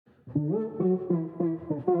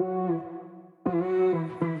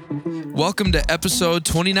Welcome to episode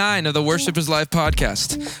 29 of the Worship is Life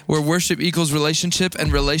podcast, where worship equals relationship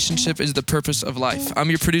and relationship is the purpose of life. I'm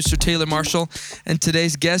your producer, Taylor Marshall, and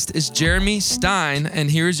today's guest is Jeremy Stein, and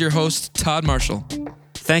here's your host, Todd Marshall.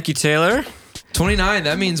 Thank you, Taylor. 29,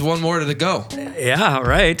 that means one more to go. Yeah,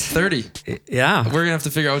 right. 30. Yeah. We're going to have to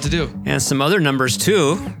figure out what to do. And some other numbers,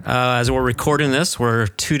 too. As we're recording this, we're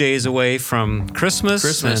 2 days away from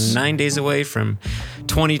Christmas. And 9 days away from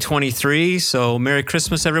 2023. So Merry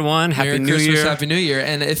Christmas, everyone. Happy New Year. Happy New Year.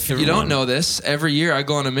 And if you don't know this, every year I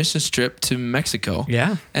go on a mission trip to Mexico.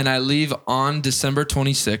 Yeah. And I leave on December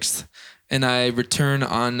 26th. And I return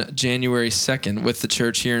on January 2nd with the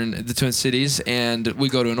church here in the Twin Cities. And we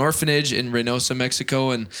go to an orphanage in Reynosa,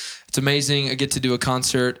 Mexico. And it's amazing. I get to do a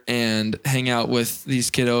concert and hang out with these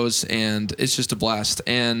kiddos. And it's just a blast.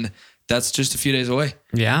 And that's just a few days away.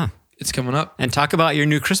 Yeah. It's coming up. And talk about your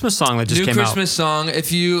new Christmas song that just came out. New Christmas song.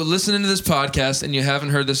 If you listen to this podcast and you haven't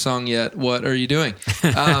heard this song yet, what are you doing?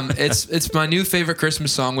 It's my new favorite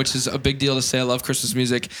Christmas song, which is a big deal to say. I love Christmas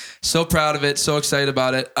music. So proud of it. So excited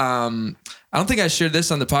about it. I don't think I shared this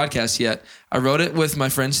on the podcast yet. I wrote it with my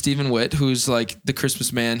friend Stephen Witt, who's like the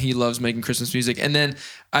Christmas man. He loves making Christmas music. And then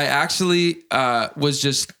I actually was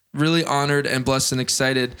just really honored and blessed and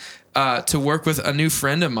excited to work with a new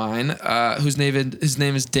friend of mine, his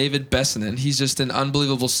name is David Bessinen. He's just an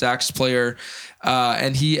unbelievable sax player,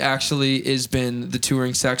 and he actually has been the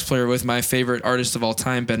touring sax player with my favorite artist of all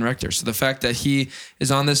time, Ben Rector. So the fact that he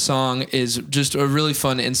is on this song is just a really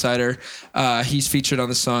fun insider. He's featured on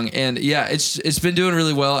the song, and yeah, it's been doing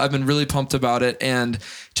really well. I've been really pumped about it, and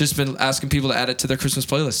just been asking people to add it to their Christmas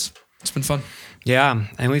playlists. It's been fun. Yeah,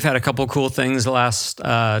 and we've had a couple cool things the last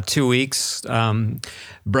 2 weeks.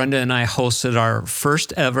 Brenda and I hosted our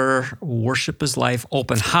first ever Worship is Life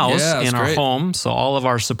open house in our home. So all of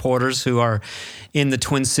our supporters who are in the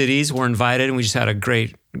Twin Cities were invited, and we just had a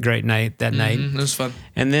great night that night. It was fun.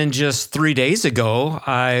 And then just 3 days ago,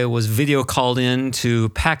 I was video called in to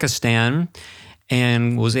Pakistan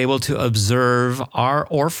and was able to observe our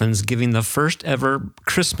orphans giving the first ever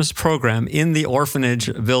Christmas program in the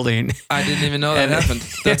orphanage building. I didn't even know that happened.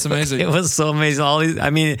 That's amazing. It was so amazing.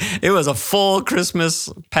 It was a full Christmas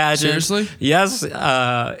pageant. Seriously? Yes,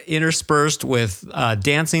 interspersed with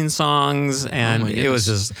dancing songs, and it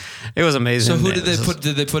was amazing. So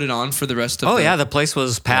did they put it on for the rest of yeah, the place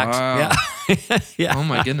was packed. Wow. Yeah. Yeah. Oh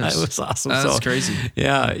my goodness. It was awesome. That's crazy.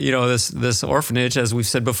 Yeah, this orphanage, as we've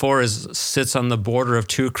said before, sits on the border of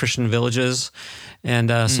two Christian villages, and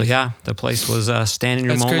so the place was standing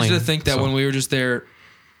room only. It's crazy to think that when we were just there,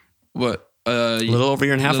 a little over a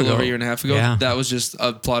year and a half ago, that was just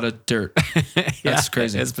a plot of dirt. That's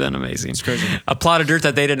crazy. It's been amazing. It's crazy. A plot of dirt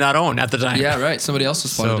that they did not own at the time. Yeah, right. Somebody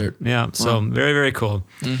else's plot of dirt. Yeah. So very, very cool.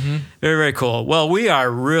 Mm-hmm. Very, very cool. Well, we are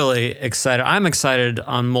really excited. I'm excited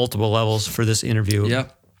on multiple levels for this interview. Yeah.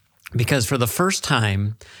 Because for the first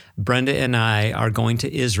time, Brenda and I are going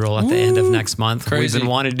to Israel at the end of next month. Crazy. We've been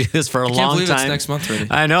wanting to do this for a long time. I can't believe it's next month already.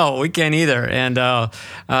 I know, we can't either. And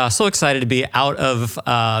so excited to be out of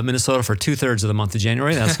Minnesota for 2/3 of the month of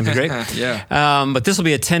January. That's going to be great. Yeah. But this will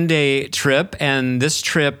be a 10-day trip. And this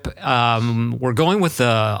trip, we're going with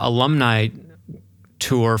the alumni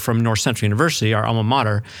tour from North Central University, our alma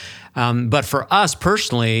mater. But for us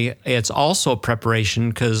personally, it's also preparation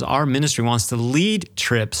because our ministry wants to lead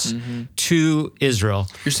trips to Israel.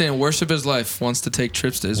 You're saying Worship is Life wants to take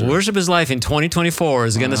trips to Israel. Worship is Life in 2024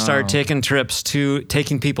 is going to start taking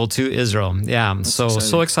people to Israel. Yeah, That's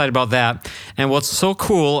so excited about that. And what's so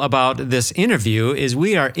cool about this interview is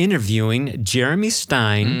we are interviewing Jeremy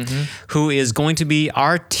Stein, who is going to be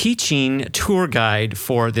our teaching tour guide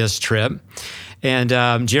for this trip.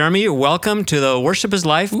 And Jeremy, welcome to the Worship is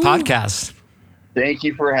Life podcast. Thank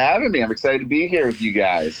you for having me. I'm excited to be here with you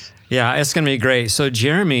guys. Yeah, it's going to be great. So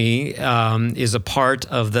Jeremy is a part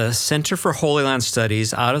of the Center for Holy Land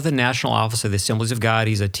Studies out of the National Office of the Assemblies of God.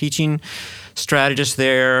 He's a teaching strategist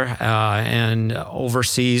there and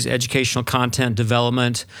oversees educational content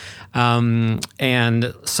development. And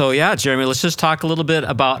so, Jeremy, let's just talk a little bit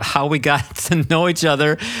about how we got to know each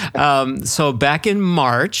other. So back in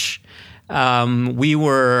March, we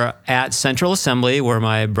were at Central Assembly where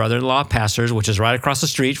my brother-in-law pastors, which is right across the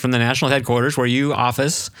street from the national headquarters where you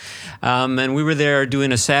office. And we were there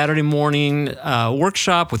doing a Saturday morning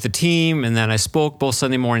workshop with the team. And then I spoke both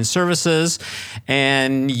Sunday morning services.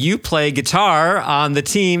 And you play guitar on the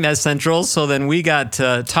team at Central. So then we got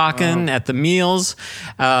talking at the meals.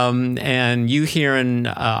 And you hearing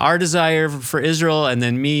our desire for Israel, and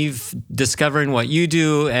then me discovering what you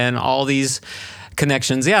do, and all these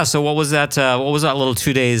connections. Yeah. So what was that? What was that little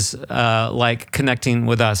 2 days like connecting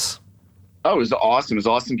with us? Oh, it was awesome. It was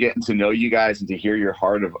awesome getting to know you guys and to hear your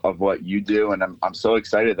heart of what you do. And I'm so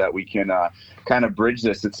excited that we can kind of bridge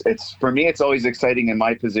this. It's for me, it's always exciting in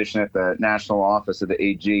my position at the national office of the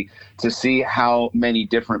AG to see how many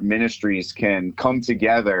different ministries can come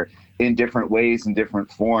together in different ways and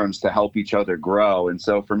different forms to help each other grow. And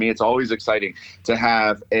so for me, it's always exciting to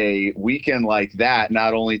have a weekend like that,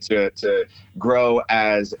 not only to grow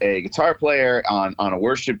as a guitar player on a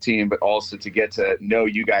worship team, but also to get to know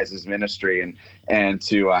you guys' ministry and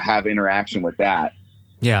to have interaction with that.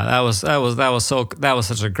 Yeah, that was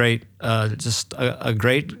such a great, just a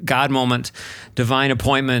great God moment, divine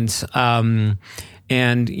appointment.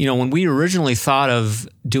 And, you know, when we originally thought of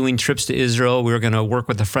doing trips to Israel, we were going to work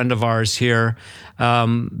with a friend of ours here.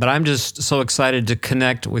 But I'm just so excited to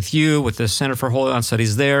connect with you, with the Center for Holy Land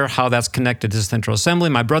Studies there, how that's connected to Central Assembly.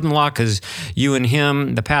 My brother-in-law, because you and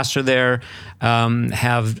him, the pastor there,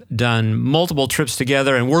 have done multiple trips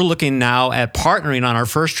together. And we're looking now at partnering on our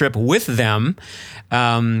first trip with them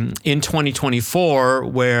in 2024,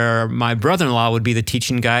 where my brother-in-law would be the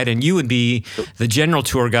teaching guide and you would be the general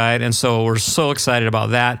tour guide. And so we're so excited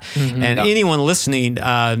about that. Mm-hmm. And anyone listening,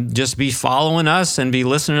 just be following us and be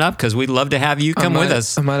listening up, because we'd love to have you come with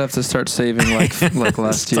us. I might have to start saving like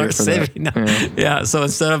last year for saving. That. Yeah. So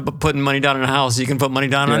instead of putting money down on a house, you can put money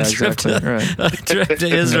down on a trip to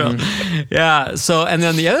Israel. Yeah. So, and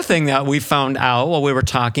then the other thing that we found out while we were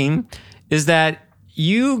talking is that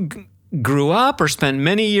you grew up or spent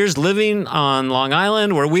many years living on Long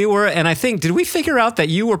Island where we were. And I think, did we figure out that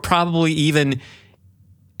you were probably even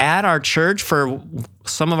at our church for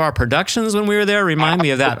some of our productions when we were there? Remind me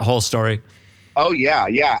of that whole story. Oh,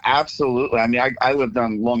 yeah, absolutely. I mean, I lived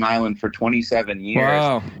on Long Island for 27 years.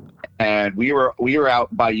 Wow. And we were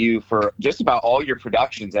out by you for just about all your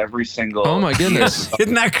productions, every single. Oh my goodness!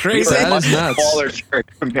 Isn't that crazy? That is nuts. Smaller church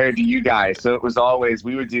compared to you guys, so it was always,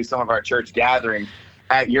 we would do some of our church gatherings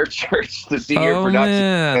at your church to see your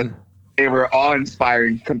productions. And they were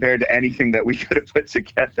awe-inspiring compared to anything that we could have put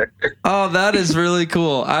together. Oh, that is really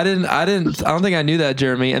cool. I don't think I knew that,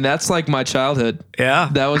 Jeremy, and that's like my childhood. Yeah,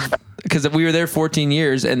 that was. Because we were there 14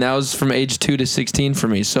 years, and that was from age 2 to 16 for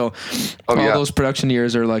me. So all those production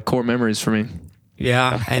years are like core memories for me.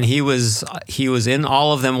 Yeah, and he was in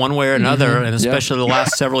all of them one way or another, and especially the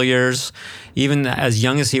last several years, even as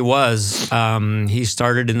young as he was, he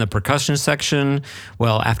started in the percussion section.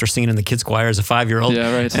 Well, after singing in the kids choir as a 5-year-old,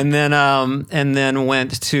 and then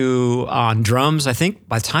went to on drums. I think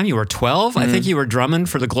by the time you were 12, I think you were drumming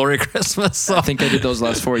for the Glory Christmas. So. I think I did those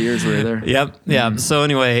last 4 years we were there. Yep, yeah. Mm-hmm. So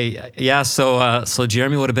anyway, yeah. So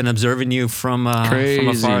Jeremy would have been observing you from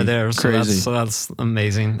afar there. So Crazy. That's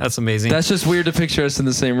amazing. That's amazing. That's just weird to picture us in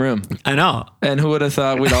the same room. I know. And who would have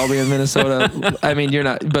thought we'd all be in Minnesota? I mean, you're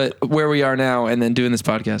not, but where we are now and then doing this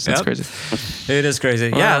podcast. That's crazy. It is crazy.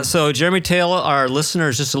 Yeah. So Jeremy, tell our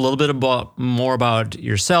listeners just a little bit more about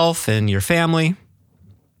yourself and your family.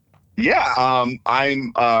 Yeah.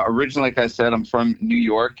 I'm originally, like I said, I'm from New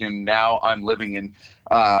York, and now I'm living in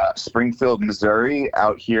Springfield, Missouri,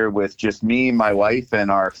 out here with just me, my wife,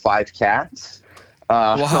 and our 5 cats.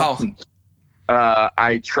 Wow.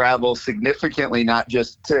 I travel significantly, not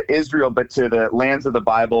just to Israel, but to the lands of the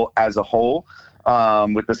Bible as a whole.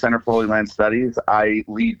 With the Center for Holy Land Studies, I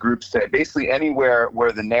lead groups to basically anywhere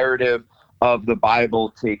where the narrative of the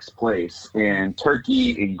Bible takes place, in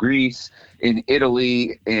Turkey, in Greece, in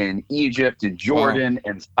Italy, in Egypt, in Jordan,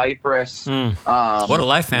 in Cyprus. What a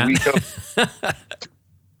life, man.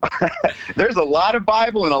 There's a lot of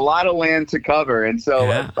Bible and a lot of land to cover. And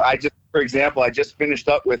so for example, I just finished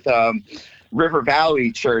up with River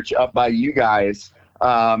Valley Church up by you guys.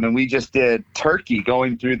 And we just did Turkey,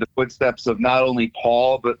 going through the footsteps of not only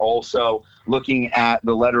Paul, but also looking at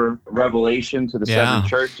the letter of Revelation to the 7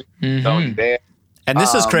 churches, going there. And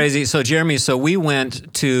this is crazy. So, Jeremy, we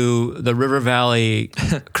went to the River Valley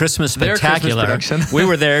Christmas Spectacular. Christmas we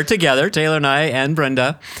were there together, Taylor and I and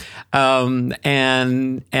Brenda.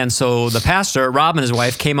 And so the pastor, Rob, and his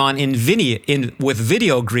wife came on with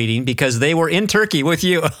video greeting because they were in Turkey with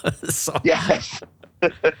you. Yes.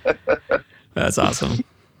 That's awesome.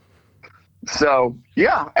 So,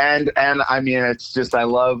 yeah. And I mean, it's just, I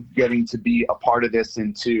love getting to be a part of this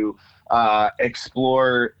and to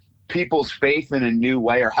explore people's faith in a new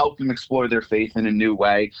way, or help them explore their faith in a new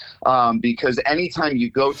way. Because anytime you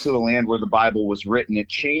go to the land where the Bible was written, it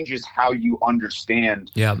changes how you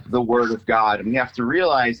understand the Word of God. And we have to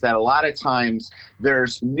realize that a lot of times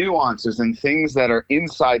there's nuances and things that are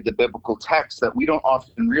inside the biblical text that we don't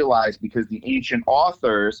often realize, because the ancient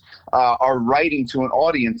authors are writing to an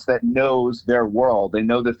audience that knows their world. They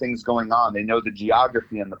know the things going on. They know the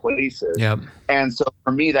geography and the places. And so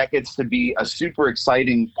for me, that gets to be a super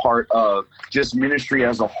exciting part of just ministry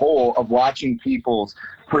as a whole, of watching people's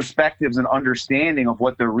perspectives and understanding of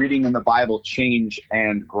what they're reading in the Bible change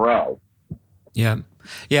and grow. Yeah,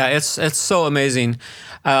 it's so amazing.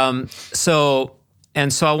 So I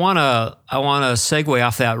want to segue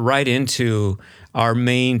off that right into our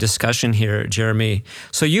main discussion here, Jeremy.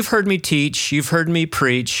 So you've heard me teach, you've heard me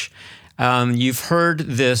preach, you've heard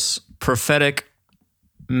this prophetic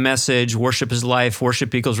message, worship is life,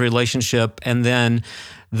 worship equals relationship, and then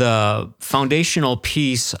the foundational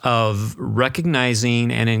piece of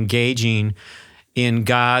recognizing and engaging in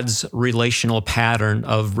God's relational pattern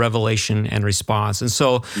of revelation and response. And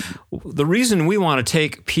so the reason we want to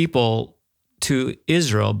take people to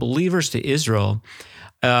Israel, believers to Israel,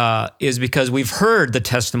 is because we've heard the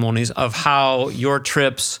testimonies of how your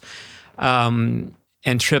trips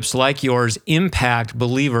and trips like yours impact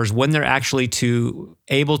believers when they're actually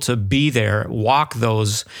able to be there, walk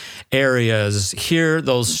those areas, hear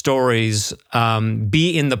those stories,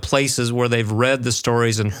 be in the places where they've read the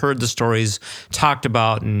stories and heard the stories talked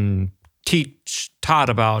about and taught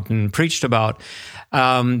about and preached about,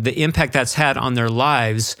 the impact that's had on their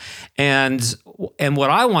lives. And what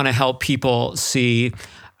I want to help people see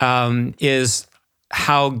is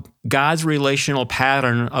how God's relational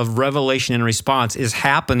pattern of revelation and response is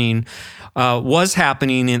happening, was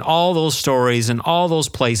happening in all those stories and all those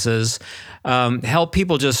places. Help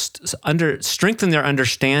people just strengthen their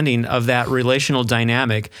understanding of that relational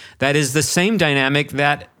dynamic. That is the same dynamic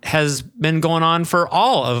that has been going on for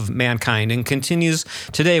all of mankind and continues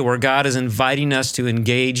today, where God is inviting us to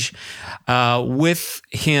engage with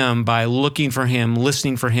Him by looking for Him,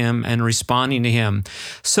 listening for Him, and responding to Him.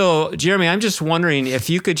 So, Jeremy, I'm just wondering if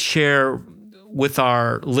you could share with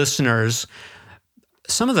our listeners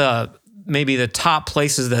some of maybe the top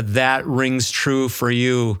places that rings true for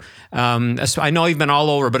you. I know you've been all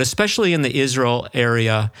over, but especially in the Israel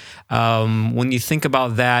area, when you think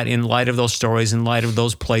about that in light of those stories, in light of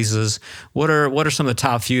those places, what are some of the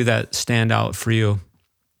top few that stand out for you?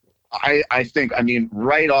 I think,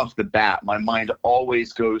 right off the bat, my mind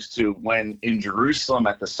always goes to when in Jerusalem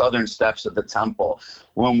at the southern steps of the temple,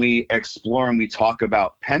 when we explore and we talk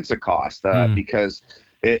about Pentecost, because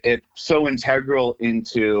it's so integral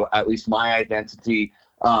into at least my identity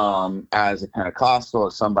as a Pentecostal,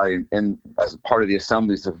 as somebody as a part of the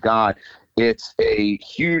Assemblies of God. It's a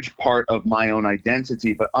huge part of my own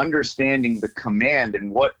identity, but understanding the command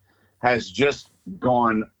and what has just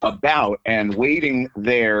gone about and waiting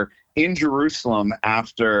there in Jerusalem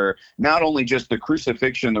after not only just the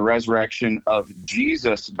crucifixion, the resurrection of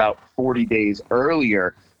Jesus about 40 days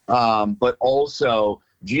earlier, but also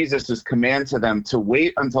Jesus' command to them to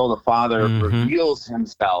wait until the Father reveals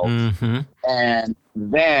Himself, and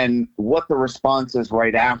then what the response is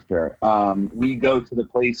right after. We go to the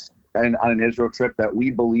place on an Israel trip that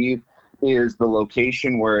we believe is the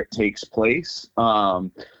location where it takes place.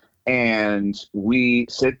 And we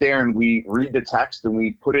sit there and we read the text and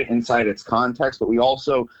we put it inside its context, but we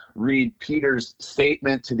also read Peter's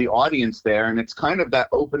statement to the audience there. And it's kind of that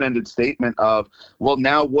open-ended statement of, well,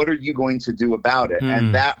 now what are you going to do about it?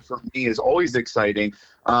 And that for me is always exciting,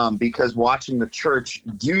 because watching the church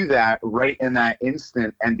do that right in that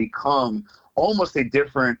instant and become almost a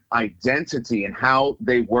different identity in how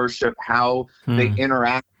they worship, how they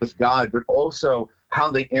interact with God, but also how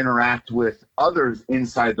they interact with others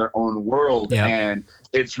inside their own world. And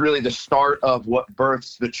it's really the start of what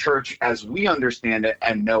births the church as we understand it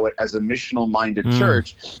and know it, as a missional-minded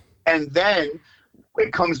church. And then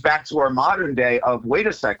it comes back to our modern day of, wait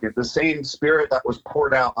a second, the same Spirit that was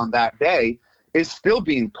poured out on that day is still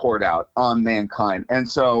being poured out on mankind. And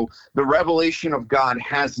so the revelation of God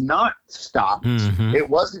has not stopped. It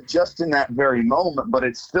wasn't just in that very moment, but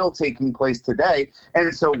it's still taking place today.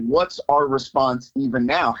 And so what's our response even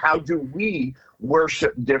now? How do we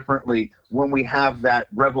worship differently when we have that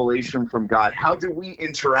revelation from God? How do we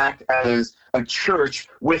interact as a church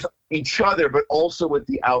with each other, but also with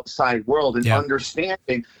the outside world, and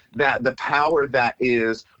understanding that the power that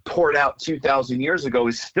is poured out 2,000 years ago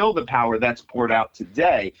is still the power that's poured out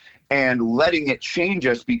today? and letting it change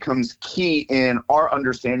us becomes key in our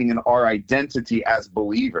understanding and our identity as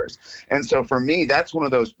believers. And so for me, that's one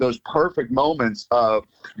of those perfect moments of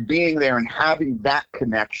being there and having that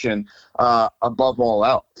connection above all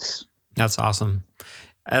else. That's awesome.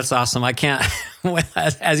 That's awesome. I can't,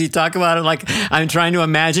 as you talk about it, like I'm trying to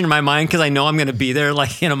imagine in my mind, because I know I'm going to be there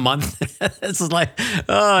like in a month. It's like,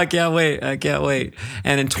 oh, I can't wait. I can't wait.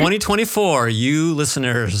 And in 2024, you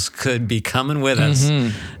listeners could be coming with us.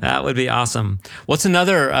 That would be awesome. What's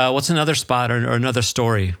another spot or another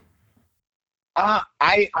story?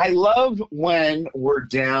 I love when we're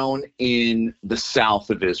down in the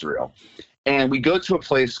south of Israel and we go to a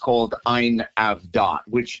place called Ein Avdat,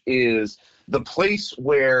 which is the place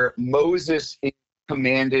where Moses is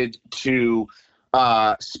commanded to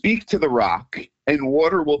speak to the rock and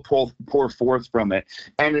water will pour forth from it.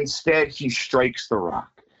 And instead he strikes the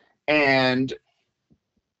rock. And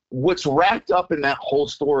what's wrapped up in that whole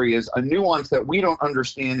story is a nuance that we don't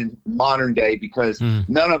understand in modern day because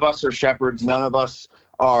none of us are shepherds. None of us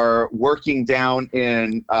are working down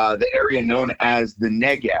in the area known as the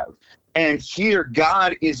Negev. And here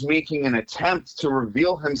God is making an attempt to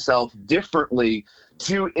reveal himself differently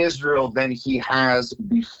to Israel than he has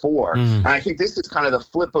before. And I think this is kind of the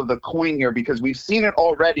flip of the coin here, because we've seen it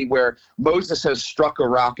already where Moses has struck a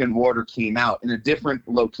rock and water came out in a different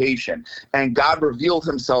location. And God revealed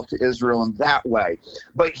himself to Israel in that way.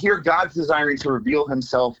 But here God's desiring to reveal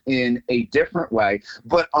himself in a different way.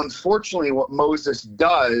 But unfortunately, what Moses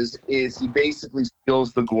does is he basically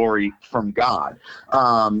steals the glory from God.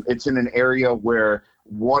 It's in an area where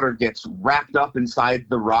water gets wrapped up inside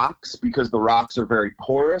the rocks because the rocks are very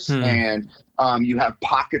porous, and you have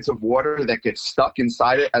pockets of water that get stuck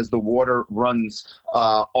inside it as the water runs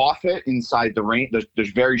off it inside the rain.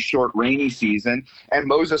 There's very short rainy season, and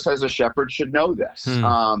Moses as a shepherd should know this.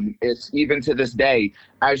 It's even to this day,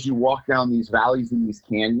 as you walk down these valleys and these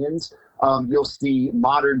canyons, you'll see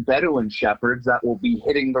modern Bedouin shepherds that will be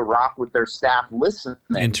hitting the rock with their staff listening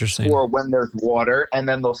for when there's water, and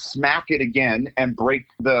then they'll smack it again and break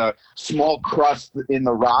the small crust in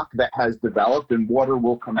the rock that has developed, and water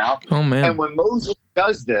will come out. Oh, man. And when Moses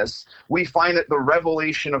does this, we find that the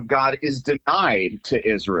revelation of God is denied to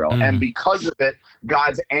Israel. And because of it,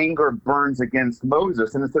 God's anger burns against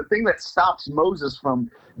Moses. And it's the thing that stops Moses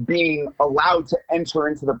from being allowed to enter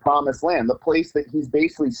into the promised land, the place that he's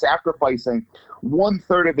basically sacrificing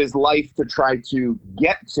 1/3 of his life to try to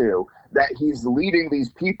get to, that he's leading these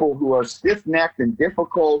people who are stiff-necked and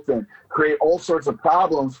difficult and create all sorts of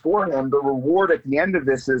problems for him. The reward at the end of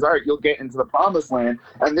this is, all right, you'll get into the promised land.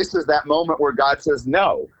 And this is that moment where God says,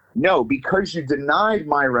 no, because you denied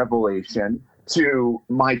my revelation to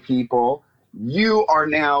my people, you are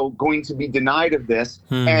now going to be denied of this.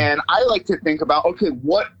 And I like to think about, okay,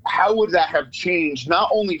 how would that have changed, not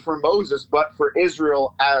only for Moses, but for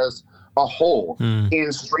Israel as a whole,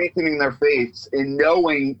 in strengthening their faiths, in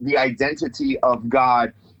knowing the identity of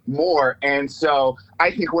God more. And so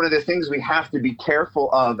I think one of the things we have to be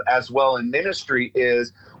careful of as well in ministry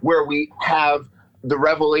is where we have the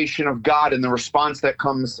revelation of God and the response that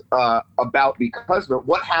comes about because of it.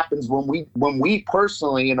 What happens when we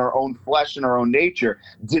personally, in our own flesh and our own nature,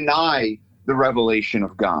 deny the revelation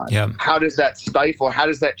of God? How does that stifle? How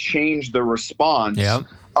does that change the response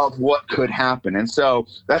of what could happen? And so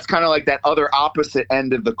that's kind of like that other opposite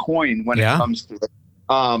end of the coin when it comes to it.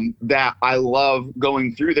 That I love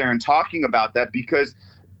going through there and talking about that, because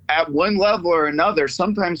at one level or another,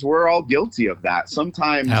 sometimes we're all guilty of that.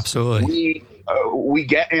 Sometimes we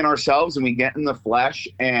get in ourselves and we get in the flesh,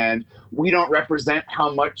 and we don't represent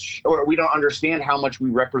how much, or we don't understand how much we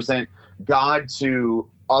represent God to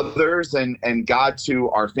others and God to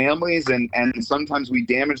our families. And sometimes we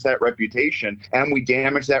damage that reputation and we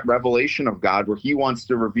damage that revelation of God where he wants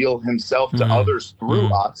to reveal himself to others through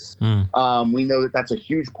us. We know that that's a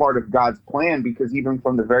huge part of God's plan, because even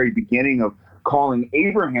from the very beginning of calling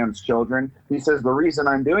Abraham's children, he says, the reason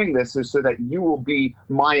I'm doing this is so that you will be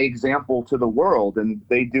my example to the world. And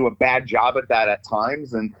they do a bad job at that at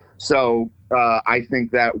times. And so I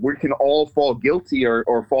think that we can all fall guilty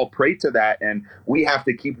or fall prey to that. And we have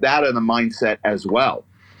to keep that in the mindset as well.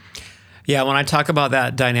 Yeah, when I talk about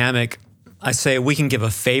that dynamic, I say we can give a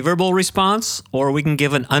favorable response or we can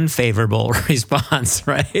give an unfavorable response,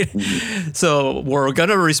 right? So we're going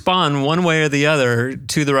to respond one way or the other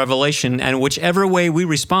to the revelation, and whichever way we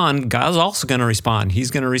respond, God's also going to respond. He's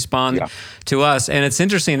going to respond to us. And it's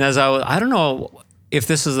interesting, as I don't know if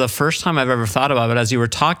this is the first time I've ever thought about it, as you were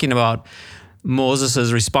talking about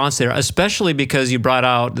Moses' response there, especially because you brought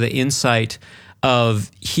out the insight of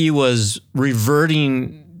he was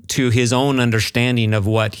reverting to his own understanding of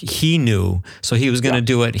what he knew. So he was going to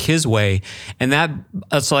do it his way. And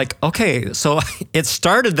it's like, okay, so it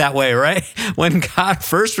started that way, right? When God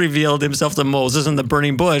first revealed himself to Moses in the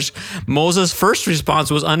burning bush, Moses' first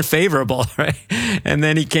response was unfavorable, right? And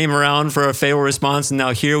then he came around for a favorable response. And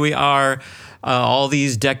now here we are all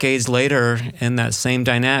these decades later in that same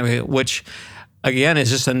dynamic, which again is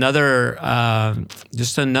just another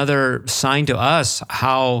sign to us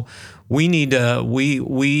how we need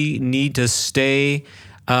to stay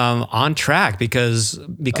on track, because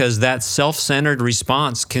that self-centered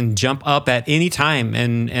response can jump up at any time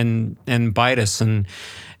and bite us. And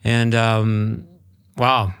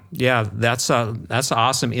wow, yeah, that's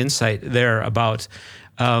awesome insight there about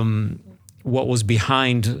what was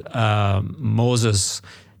behind Moses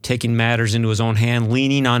taking matters into his own hand,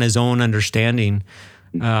 leaning on his own understanding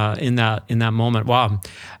in that moment. Wow.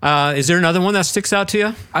 Is there another one that sticks out to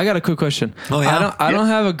you? I got a quick question. Oh, yeah? I don't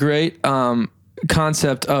have a great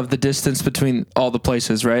concept of the distance between all the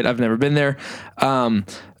places, right? I've never been there.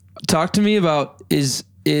 Talk to me about is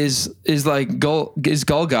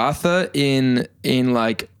Golgotha in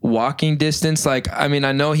like walking distance? Like, I mean,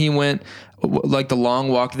 I know he went like the long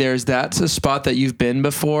walk there. Is that a spot that you've been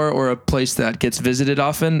before, or a place that gets visited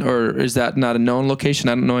often, or is that not a known location?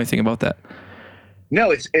 I don't know anything about that. No,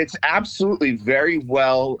 it's absolutely very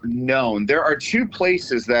well known. There are two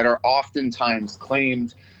places that are oftentimes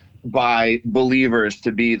claimed by believers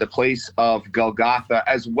to be the place of Golgotha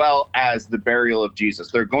as well as the burial of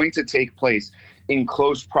Jesus. They're going to take place in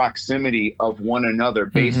close proximity of one another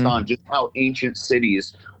based on just how ancient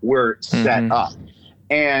cities were set up.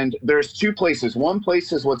 And there's two places. One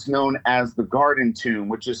place is what's known as the Garden Tomb,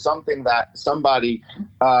 which is something that somebody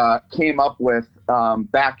came up with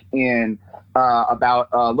back in about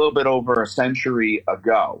a little bit over a century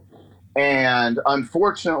ago. And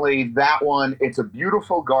unfortunately, that one, it's a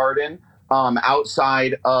beautiful garden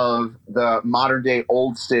outside of the modern day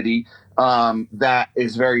old city that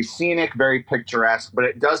is very scenic, very picturesque, but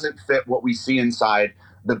it doesn't fit what we see inside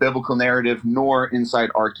the biblical narrative nor inside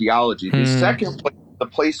archaeology. The second place, the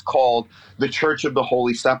place called the Church of the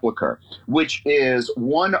Holy Sepulchre, which is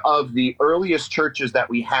one of the earliest churches that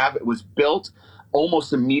we have. It was built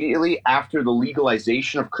almost immediately after the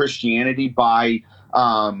legalization of Christianity by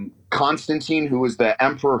Constantine, who was the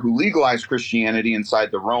emperor who legalized Christianity inside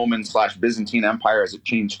the Roman/Byzantine Empire as it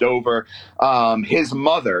changed over. His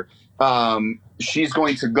mother, she's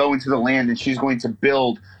going to go into the land and she's going to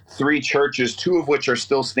build 3 churches, 2 of which are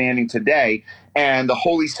still standing today. And the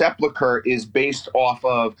Holy Sepulchre is based off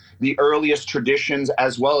of the earliest traditions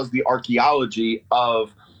as well as the archaeology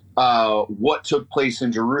of what took place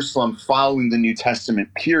in Jerusalem following the New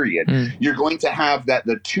Testament period. You're going to have that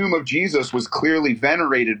the tomb of Jesus was clearly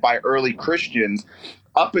venerated by early Christians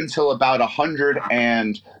up until about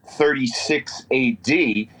 136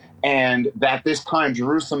 AD. And that this time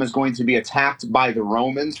Jerusalem is going to be attacked by the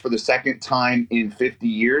Romans for the second time in 50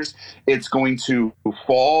 years. It's going to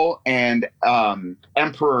fall, and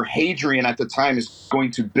Emperor Hadrian at the time is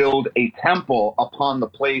going to build a temple upon the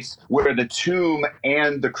place where the tomb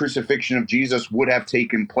and the crucifixion of Jesus would have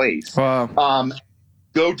taken place. Wow.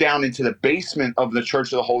 Go down into the basement of the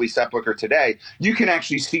Church of the Holy Sepulchre today, you can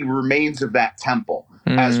actually see remains of that temple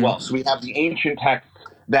as well. So we have the ancient texts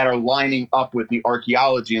that are lining up with the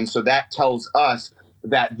archaeology. And so that tells us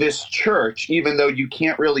that this church, even though you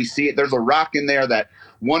can't really see it, there's a rock in there that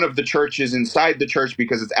one of the churches inside the church,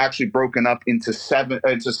 because it's actually broken up into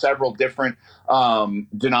several different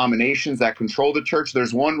denominations that control the church.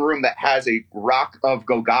 There's one room that has a rock of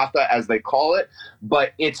Golgotha, as they call it,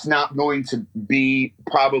 but it's not going to be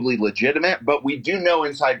probably legitimate. But we do know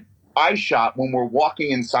inside eyeshot, when we're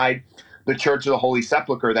walking inside the Church of the Holy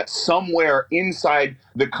Sepulchre, that somewhere inside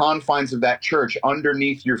the confines of that church,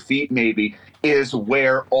 underneath your feet maybe, is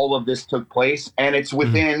where all of this took place. And it's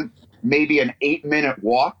within maybe an 8-minute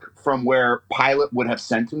walk from where Pilate would have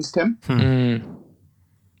sentenced him.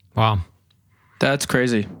 Wow. That's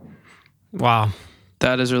crazy. Wow.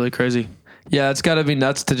 That is really crazy. Yeah, it's got to be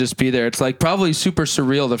nuts to just be there. It's like probably super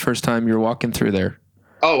surreal the first time you're walking through there.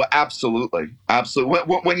 Oh, absolutely.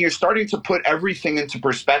 Absolutely. When you're starting to put everything into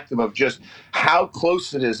perspective of just how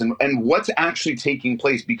close it is and what's actually taking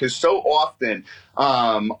place, because so often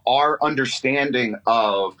our understanding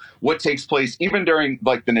of what takes place, even during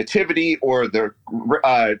like the nativity or the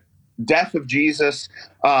death of Jesus,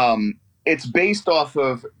 it's based off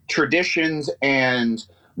of traditions and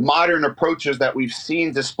modern approaches that we've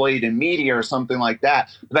seen displayed in media or something like that.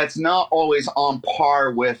 That's not always on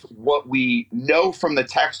par with what we know from the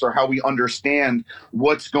text or how we understand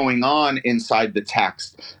what's going on inside the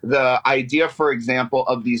text. The idea, for example,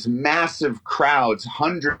 of these massive crowds,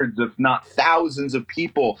 hundreds if not thousands of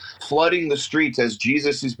people flooding the streets as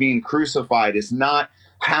Jesus is being crucified, is not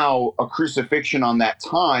how a crucifixion on that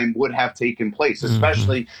time would have taken place,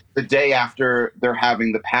 especially the day after they're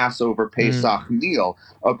having the Passover Pesach meal,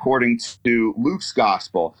 according to Luke's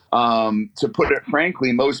gospel. To put it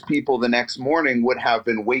frankly, most people the next morning would have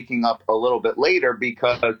been waking up a little bit later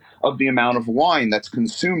because of the amount of wine that's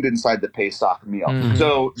consumed inside the Pesach meal.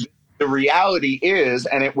 So the reality is,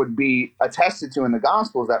 and it would be attested to in the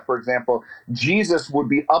Gospels, that, for example, Jesus would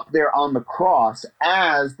be up there on the cross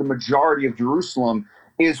as the majority of Jerusalem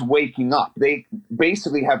is waking up. They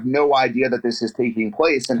basically have no idea that this is taking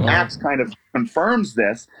place. And Acts kind of confirms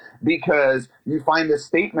this, because you find this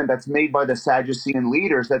statement that's made by the Sadducean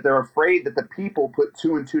leaders that they're afraid that the people put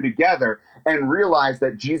two and two together and realize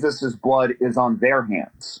that Jesus's blood is on their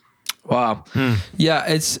hands. Wow. Yeah,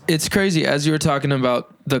 it's crazy. As you were talking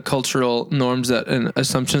about the cultural norms that and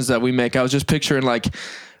assumptions that we make, I was just picturing like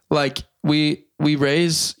we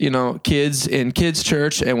raise, kids in kids'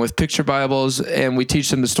 church and with picture Bibles, and we teach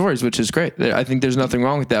them the stories, which is great. I think there's nothing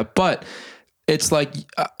wrong with that. But it's like,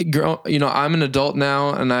 I'm an adult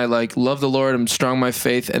now, and I love the Lord. I'm strong in my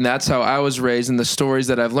faith, and that's how I was raised, in the stories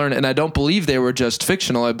that I've learned. And I don't believe they were just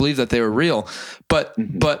fictional. I believe that they were real. But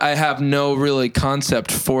I have no really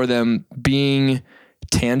concept for them being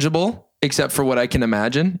tangible, except for what I can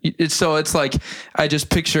imagine. It's like I just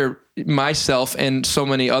picture myself and so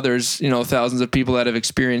many others, thousands of people that have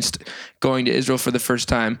experienced going to Israel for the first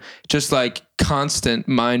time, just like constant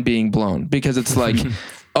mind being blown, because it's like,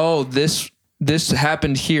 oh, this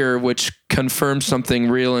happened here, which confirms something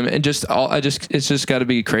real, and it's just got to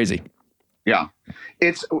be crazy. Yeah,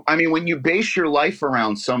 when you base your life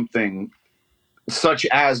around something such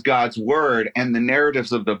as God's word and the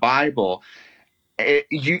narratives of the Bible,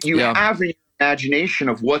 you have an imagination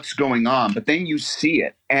of what's going on, but then you see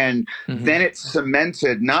it, and then it's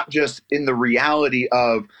cemented not just in the reality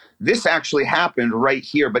of this actually happened right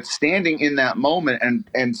here, but standing in that moment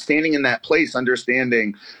and standing in that place,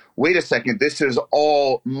 understanding, wait a second, this is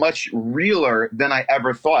all much realer than I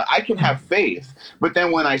ever thought. I can have faith, but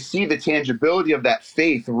then when I see the tangibility of that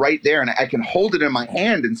faith right there, and I can hold it in my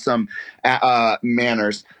hand in some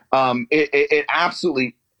manners, it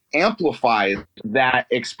absolutely amplifies that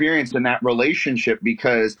experience and that relationship,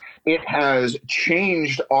 because it has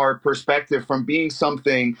changed our perspective from being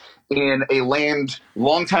something in a land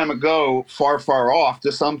long time ago, far, far off,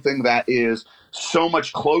 to something that is so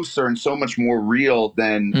much closer and so much more real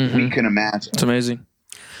than we can imagine. It's amazing.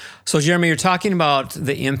 So, Jeremy, you're talking about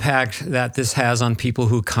the impact that this has on people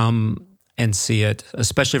who come and see it,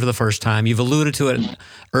 especially for the first time. You've alluded to it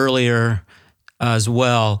earlier as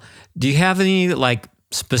well. Do you have any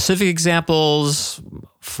specific examples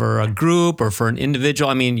for a group or for an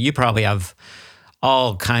individual? I mean, you probably have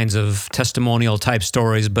all kinds of testimonial type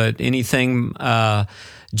stories, but anything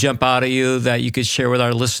jump out at you that you could share with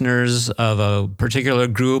our listeners of a particular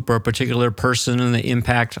group or a particular person and the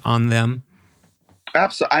impact on them?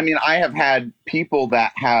 Absolutely. I have had people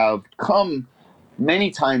that have come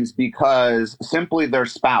many times because simply their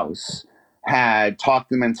spouse had talked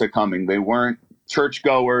them into coming. They weren't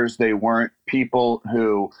churchgoers. They weren't people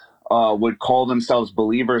who would call themselves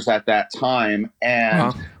believers at that time.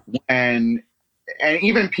 And and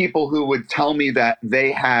even people who would tell me that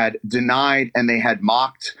they had denied and they had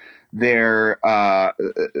mocked their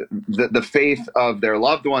the faith of their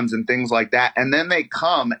loved ones and things like that, and then they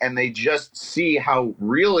come and they just see how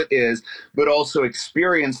real it is, but also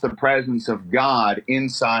experience the presence of God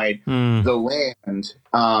inside the land.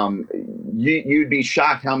 You'd be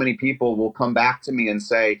shocked how many people will come back to me and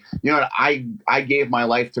say, I gave my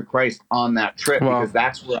life to Christ on that trip, because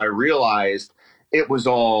that's where I realized it was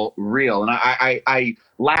all real. And I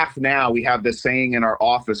laugh now. We have this saying in our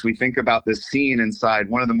office. We think about this scene inside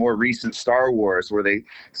one of the more recent Star Wars where they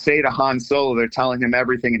say to Han Solo, they're telling him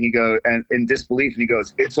everything, and he goes, and in disbelief, and he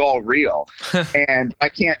goes, "It's all real." And I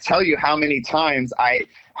can't tell you how many times I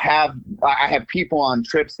have people on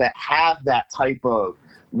trips that have that type of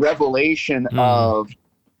revelation of,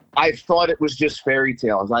 I thought it was just fairy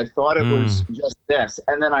tales. I thought it was just this.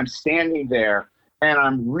 And then I'm standing there and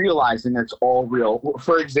I'm realizing it's all real.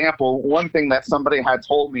 For example, one thing that somebody had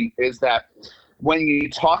told me is that when you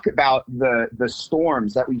talk about the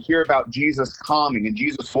storms that we hear about Jesus calming and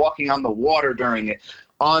Jesus walking on the water during it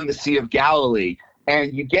on the Sea of Galilee,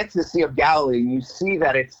 and you get to the Sea of Galilee, and you see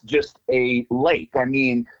that it's just a lake. I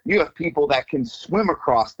mean, you have people that can swim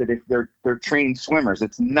across it if they're trained swimmers.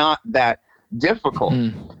 It's not that difficult.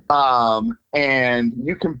 And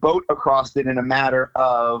you can boat across it in a matter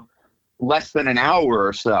of less than an hour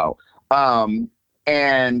or so.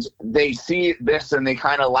 And they see this and they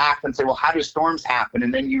kind of laugh and say, well, how do storms happen?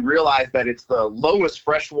 And then you realize that it's the lowest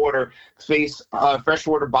freshwater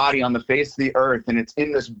body on the face of the earth. And it's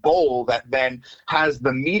in this bowl that then has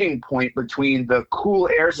the meeting point between the cool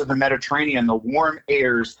airs of the Mediterranean, the warm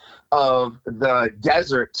airs of the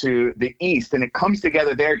desert to the east, and it comes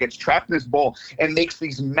together there, gets trapped in this bowl, and makes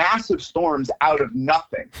these massive storms out of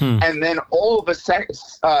nothing. And then all of a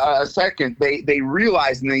second, they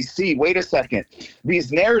realize and they see, wait a second,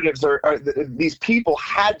 these narratives these people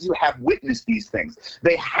had to have witnessed these things.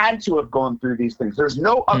 They had to have gone through these things. There's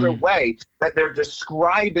no other way that they're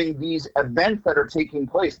describing these events that are taking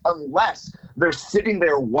place unless they're sitting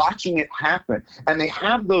there watching it happen. And they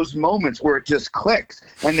have those moments where it just clicks,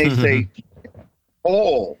 and they say,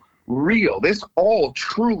 all real. This all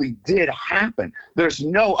truly did happen. There's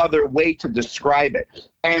no other way to describe it.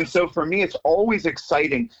 And so for me, it's always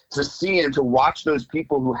exciting to see and to watch those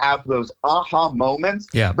people who have those aha moments.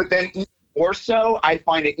 Yeah. But then even more so, I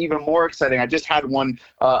find it even more exciting. I just had one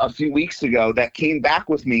a few weeks ago that came back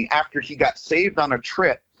with me after he got saved on a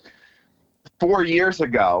trip 4 years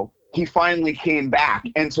ago. He finally came back,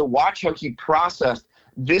 and to watch how he processed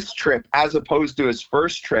this trip as opposed to his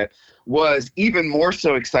first trip was even more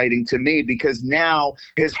so exciting to me, because now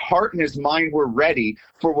his heart and his mind were ready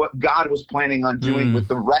for what God was planning on doing with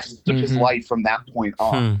the rest of his life from that point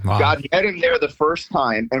on. Wow. God met him there the first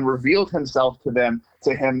time and revealed himself to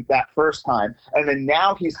him that first time. And then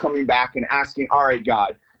now he's coming back and asking, all right,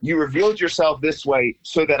 God, you revealed yourself this way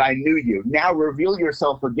so that I knew you. Now reveal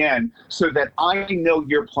yourself again so that I know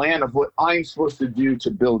your plan of what I'm supposed to do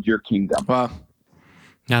to build your kingdom. Wow.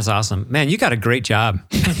 That's awesome. Man, you got a great job.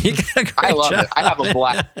 You got a great I love job, it. I have a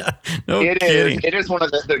blast. No kidding. It is one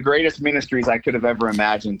of the greatest ministries I could have ever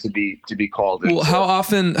imagined to be called into. Well, how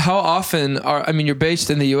often you're based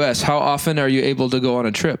in the US. How often are you able to go on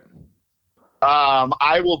a trip? I'm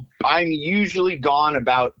usually gone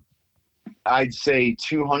about, I'd say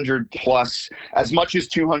 200 plus, as much as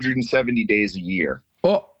 270 days a year.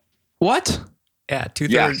 Oh, what? Yeah,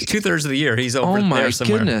 two-thirds of the year he's over there somewhere. Oh my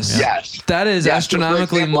goodness. Yeah. Yes. That is astronomically so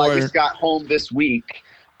for example, more. I just got home this week.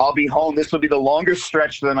 I'll be home. This will be the longest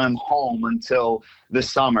stretch that I'm home until the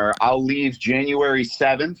summer. I'll leave January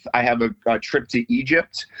 7th. I have a trip to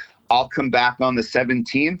Egypt. I'll come back on the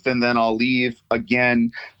 17th, and then I'll leave again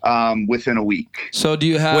within a week. So do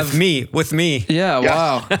you have... With me. Yeah,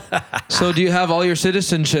 wow. So do you have all your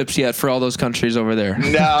citizenships yet for all those countries over there?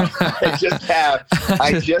 No, I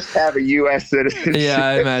just have a U.S. citizenship. Yeah,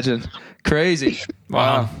 I imagine. Crazy.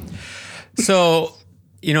 Wow. So,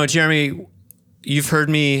 Jeremy, you've heard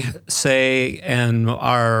me say, and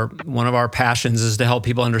one of our passions is to help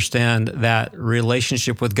people understand that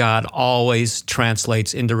relationship with God always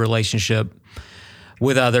translates into relationship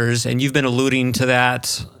with others. And you've been alluding to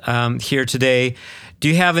that here today. Do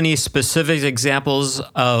you have any specific examples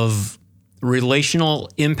of relational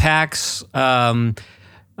impacts, person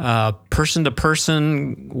to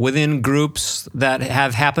person, within groups that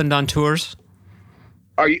have happened on tours?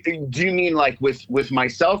 Do you mean like with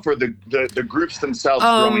myself or the groups themselves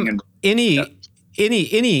growing? Any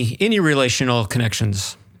relational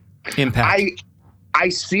connections impact? I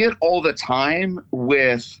see it all the time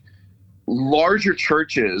with larger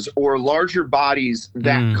churches or larger bodies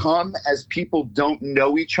that come as people don't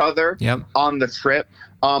know each other on the trip.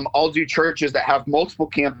 I'll do churches that have multiple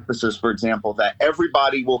campuses, for example, that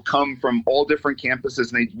everybody will come from all different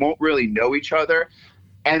campuses and they won't really know each other.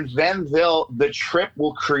 And then the trip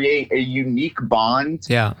will create a unique bond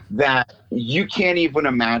that you can't even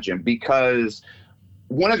imagine, because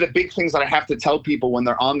one of the big things that I have to tell people when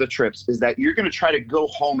they're on the trips is that you're going to try to go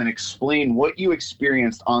home and explain what you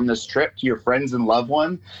experienced on this trip to your friends and loved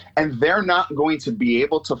ones, and they're not going to be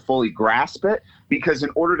able to fully grasp it, because in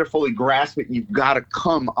order to fully grasp it, you've got to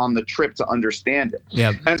come on the trip to understand it.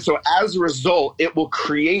 Yep. And so as a result, it will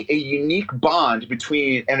create a unique bond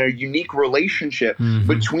and a unique relationship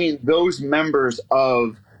between those members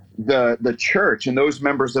of the church and those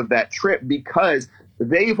members of that trip, because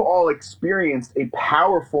they've all experienced a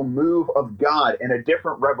powerful move of God and a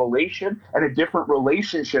different revelation and a different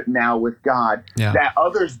relationship now with God that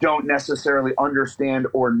others don't necessarily understand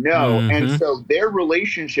or know. And so their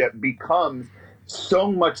relationship becomes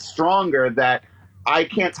so much stronger that I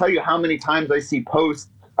can't tell you how many times I see posts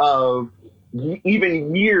of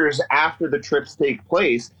even years after the trips take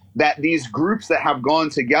place, that these groups that have gone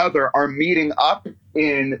together are meeting up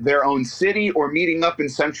in their own city or meeting up in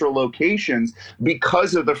central locations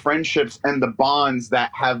because of the friendships and the bonds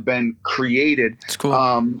that have been created. It's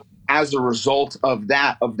cool. As a result of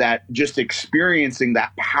that just experiencing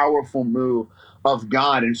that powerful move of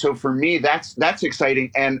God. And so for me, that's exciting.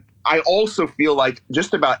 And I also feel like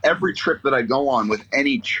just about every trip that I go on with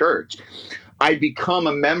any church, I become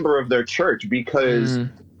a member of their church because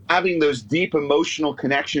having those deep emotional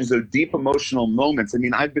connections, those deep emotional moments. I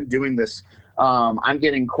mean, I've been doing this. I'm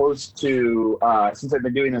getting close to, since I've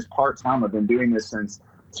been doing this part-time, I've been doing this since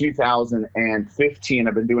 2015.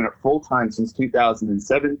 I've been doing it full-time since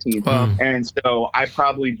 2017. Wow. And so I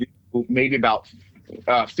probably do maybe about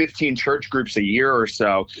 15 church groups a year or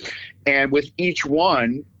so. And with each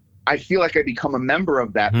one, I feel like I become a member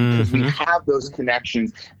of that because we have those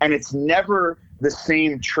connections, and it's never the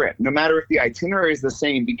same trip, no matter if the itinerary is the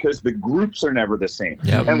same, because the groups are never the same.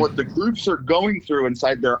 Yep. And what the groups are going through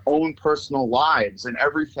inside their own personal lives and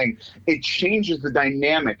everything, it changes the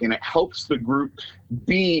dynamic and it helps the group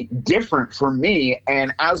be different for me.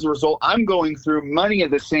 And as a result, I'm going through many of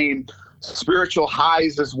the same spiritual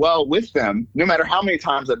highs as well with them, no matter how many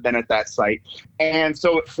times I've been at that site. And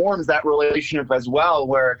so it forms that relationship as well,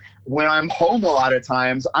 where when I'm home a lot of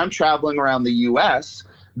times, I'm traveling around the US,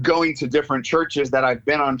 going to different churches that I've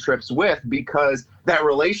been on trips with, because that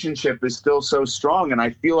relationship is still so strong. And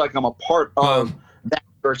I feel like I'm a part of that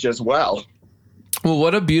church as well. Well,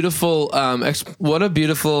 what a beautiful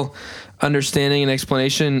understanding and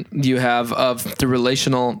explanation you have of the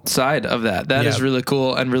relational side of that. That is really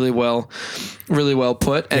cool and really well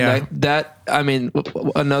put. And I mean,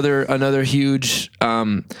 another huge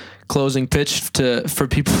closing pitch for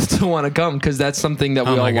people to want to come, because that's something that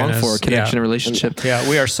we all long for, connection and relationship. Yeah,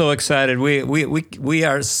 we are so excited. We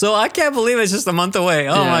are so, I can't believe it's just a month away.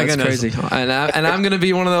 Oh my goodness. Crazy. And I'm going to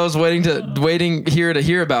be one of those waiting here to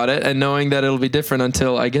hear about it and knowing that it'll be different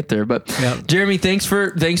until I get there. But Jeremy, thanks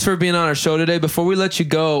for being on our show today. Before we let you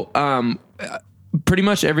go, pretty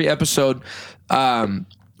much every episode,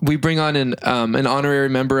 we bring on an honorary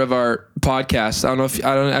member of our podcast. I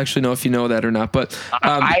don't actually know if you know that or not, but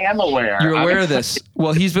I am aware. You're aware of this.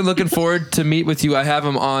 Well, he's been looking forward to meet with you. I have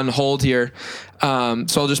him on hold here, so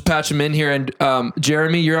I'll just patch him in here. And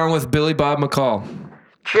Jeremy, you're on with Billy Bob McCall.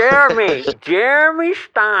 Jeremy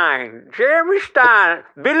Stein,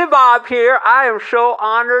 Billy Bob here. I am so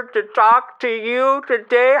honored to talk to you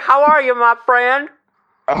today. How are you, my friend?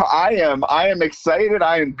 I am excited.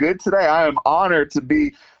 I am good today. I am honored to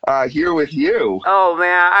be here with you. Oh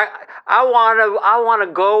man, I want to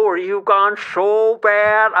go where you've gone so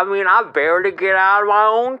bad. I mean, I barely get out of my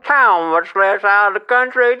own town, much less out of the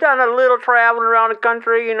country. Done a little traveling around the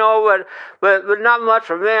country, you know, but not much.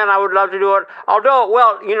 But man, I would love to do it. Although,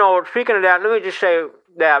 well, you know, speaking of that, let me just say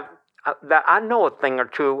that I know a thing or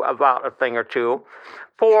two about a thing or two.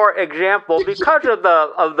 For example, because of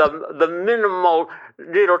the minimal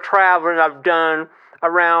little traveling I've done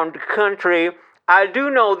around the country, I do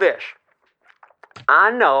know this.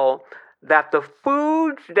 I know that the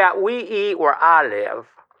foods that we eat where I live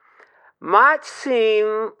might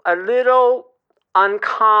seem a little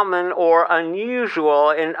uncommon or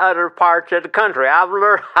unusual in other parts of the country. I've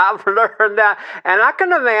learned that, and I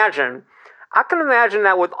can imagine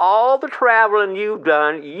that with all the traveling you've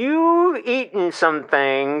done, you've eaten some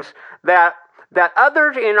things that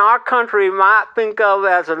others in our country might think of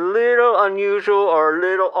as a little unusual or a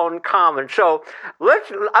little uncommon. So let's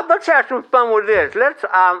have some fun with this.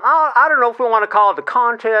 I don't know if we want to call it a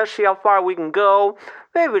contest, see how far we can go.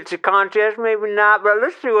 Maybe it's a contest, maybe not, but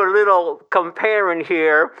let's do a little comparing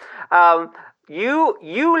here.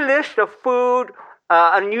 You list a food,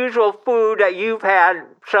 unusual food that you've had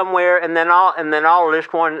somewhere, and then I'll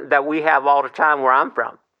list one that we have all the time where I'm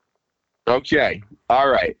from. Okay. All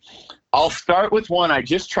right. I'll start with one I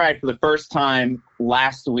just tried for the first time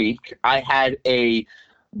last week. I had a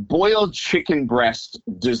boiled chicken breast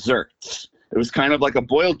dessert. It was kind of like a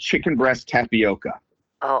boiled chicken breast tapioca.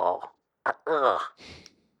 Oh,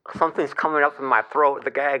 something's coming up in my throat,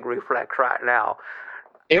 the gag reflex right now.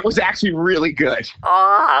 It was actually really good.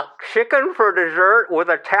 Chicken for dessert with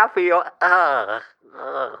a tapioca.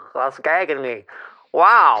 That's gagging me.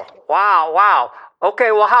 Wow.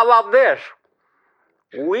 Okay, well, how about this?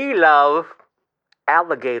 We love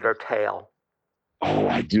alligator tail. Oh,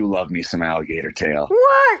 I do love me some alligator tail.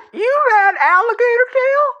 What? You've had alligator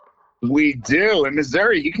tail? We do. In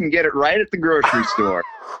Missouri, you can get it right at the grocery store.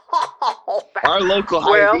 Our local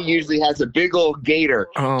Hy-Vee usually has a big old gator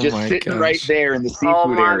just sitting right there in the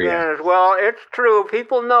seafood area. Goodness. Well, it's true.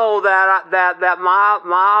 People know that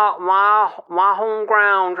my home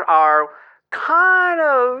grounds are kind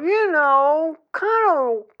of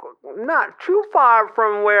not too far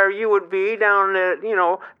from where you would be down the,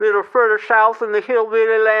 a little further south in the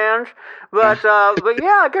hillbilly lands. But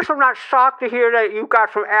yeah, I guess I'm not shocked to hear that you've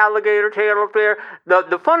got some alligator tail up there.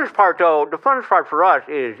 The funnest part, though, for us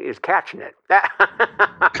is catching it. That's the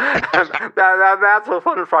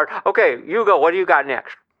funnest part. Okay, you go. What do you got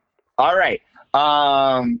next? All right.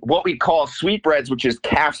 What we call sweetbreads, which is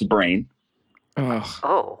calf's brain.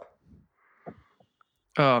 Oh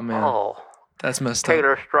man. Oh, that's messed up.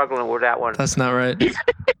 Taylor's struggling with that one. That's not right.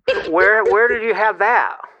 Where did you have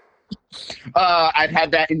that? I've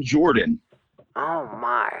had that in Jordan. Oh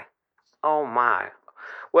my.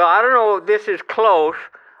 Well, I don't know if this is close,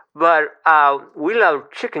 but we love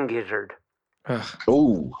chicken gizzard.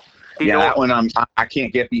 Oh, yeah, that one I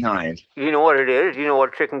can't get behind. You know what it is? You know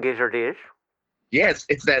what chicken gizzard is? Yes,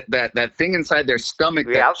 it's that thing inside their stomach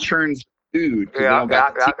that churns food. Yeah.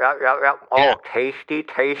 Oh, tasty.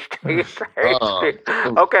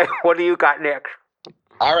 Okay, what do you got next?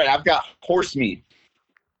 All right, I've got horse meat.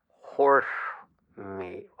 Horse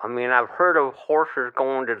meat. I mean, I've heard of horses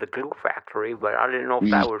going to the glue factory, but I didn't know if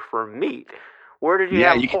that was for meat. Where did you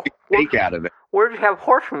have? Yeah, you can make steak out of it. Where did you have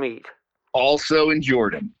horse meat? Also in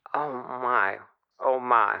Jordan. Oh my.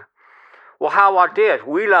 Well, how about this?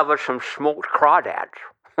 We love us some smoked crawdads.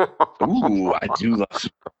 Ooh, I do love.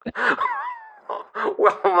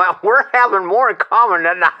 Well, we're having more in common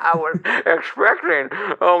than I was expecting.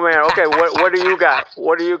 Oh man. Okay, what do you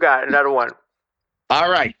got? Another one. All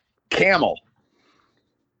right, camel.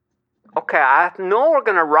 Okay, I know we're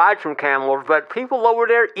gonna ride some camels, but people over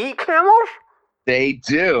there eat camels? They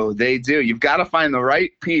do. You've got to find the right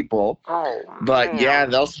people. Oh, but man. yeah,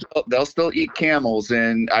 they'll still eat camels,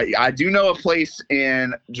 and I do know a place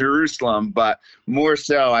in Jerusalem, but more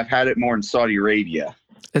so, I've had it more in Saudi Arabia.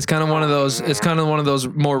 It's kind of one of those. It's kind of one of those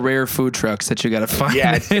more rare food trucks that you got to find.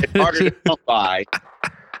 Yeah, it's harder to come by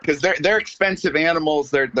because they're expensive animals.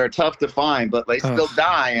 They're tough to find, but they still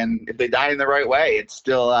die, and if they die in the right way, it's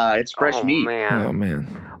still it's fresh meat. Oh man.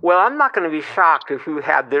 Well, I'm not going to be shocked if you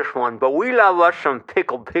had this one, but we love us some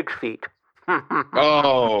pickled pig's feet.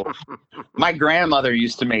 Oh, my grandmother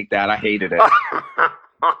used to make that. I hated it.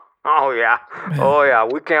 Oh yeah.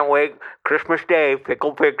 We can't wait. Christmas Day,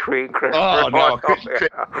 pickled pig's feet. Christmas. Oh no.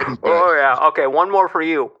 Oh yeah. Okay, one more for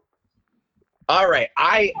you. All right,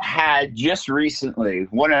 I had just recently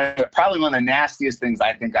probably one of the nastiest things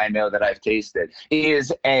I think I know that I've tasted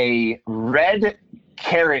is a red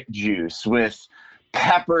carrot juice with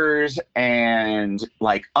peppers and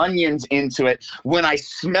like onions into it. When I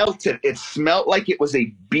smelt it, it smelled like it was a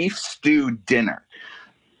beef stew dinner.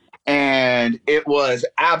 And it was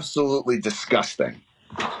absolutely disgusting.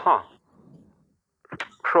 Huh.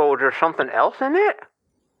 So is there something else in it?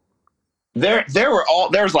 There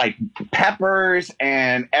was like peppers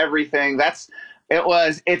and everything.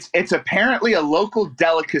 It's apparently a local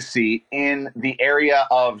delicacy in the area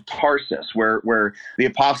of Tarsus where the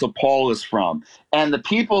Apostle Paul is from. And the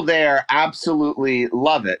people there absolutely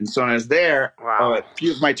love it. And so when I was there, a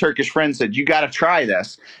few of my Turkish friends said, "You got to try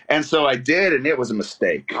this." And so I did, and it was a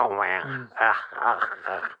mistake. Oh, man.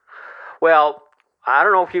 Well, I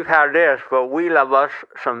don't know if you've had this, but we love us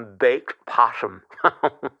some baked possum.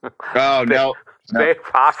 Oh, no. Baked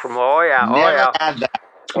possum. Oh, yeah. Never had that.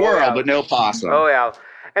 Squirrel, but no possum. Oh, yeah.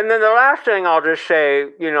 And then the last thing I'll just say,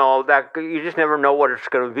 that you just never know what it's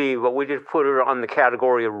going to be, but we just put it on the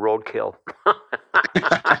category of roadkill.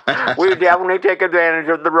 We definitely take advantage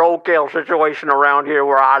of the roadkill situation around here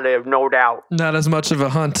where I live, no doubt. Not as much of a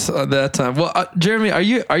hunt at that time. Well, Jeremy, are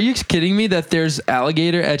you kidding me that there's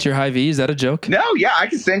alligator at your Hy-Vee? Is that a joke? No, yeah, I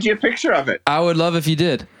can send you a picture of it. I would love if you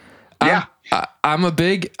did. Yeah. I'm a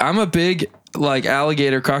big like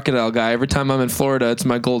alligator crocodile guy. Every time I'm in Florida, it's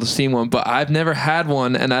my goal to see one, but I've never had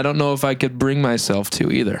one, and I don't know if I could bring myself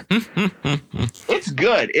to either. It's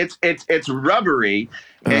good. It's rubbery,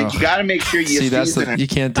 and you got to make sure you season it. You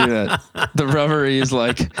can't do that. The rubbery is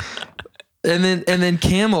like, and then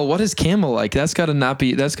camel. What is camel like? That's got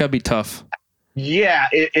to be tough. Yeah,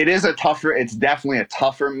 it is a tougher. It's definitely a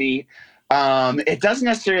tougher meat. It doesn't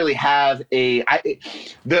necessarily have the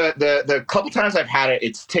couple times I've had it,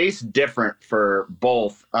 it tastes different for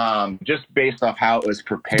both, just based off how it was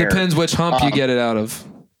prepared. Depends which hump you get it out of.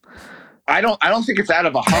 I don't think it's out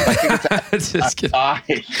of a hump. I think it's out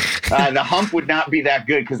of the hump would not be that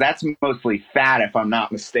good because that's mostly fat, if I'm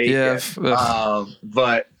not mistaken. Yeah.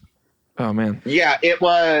 But oh man. Yeah, it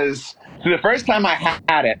was. So the first time I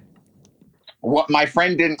had it, my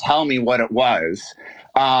friend didn't tell me what it was.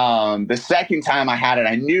 The second time I had it,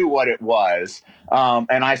 I knew what it was,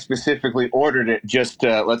 and I specifically ordered it just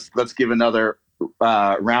to let's give another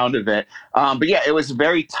round of it. But yeah, it was a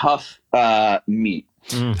very tough meet.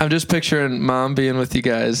 I'm just picturing Mom being with you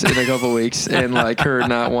guys in a couple weeks and like her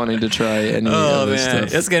not wanting to try any of this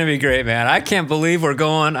stuff. It's going to be great, man. I can't believe we're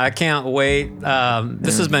going. I can't wait.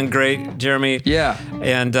 This has been great, Jeremy. Yeah.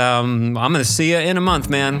 And I'm going to see you in a month,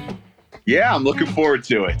 man. Yeah, I'm looking forward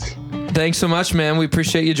to it. Thanks so much, man. We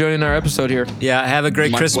appreciate you joining our episode here. Yeah, have a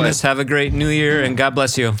great Christmas. pleasure. Have a great New Year, and God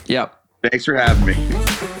bless you. Yep. Thanks for having me.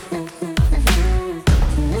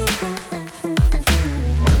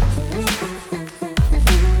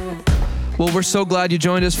 Well, we're so glad you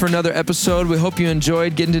joined us for another episode. We hope you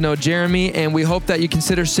enjoyed getting to know Jeremy, and we hope that you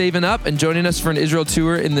consider saving up and joining us for an Israel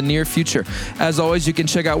tour in the near future. As always, you can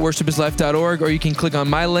check out worshipislife.org, or you can click on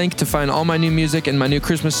my link to find all my new music and my new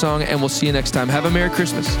Christmas song, and we'll see you next time. Have a Merry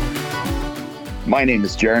Christmas. My name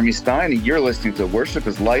is Jeremy Stein, and you're listening to Worship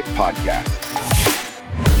is Life podcast.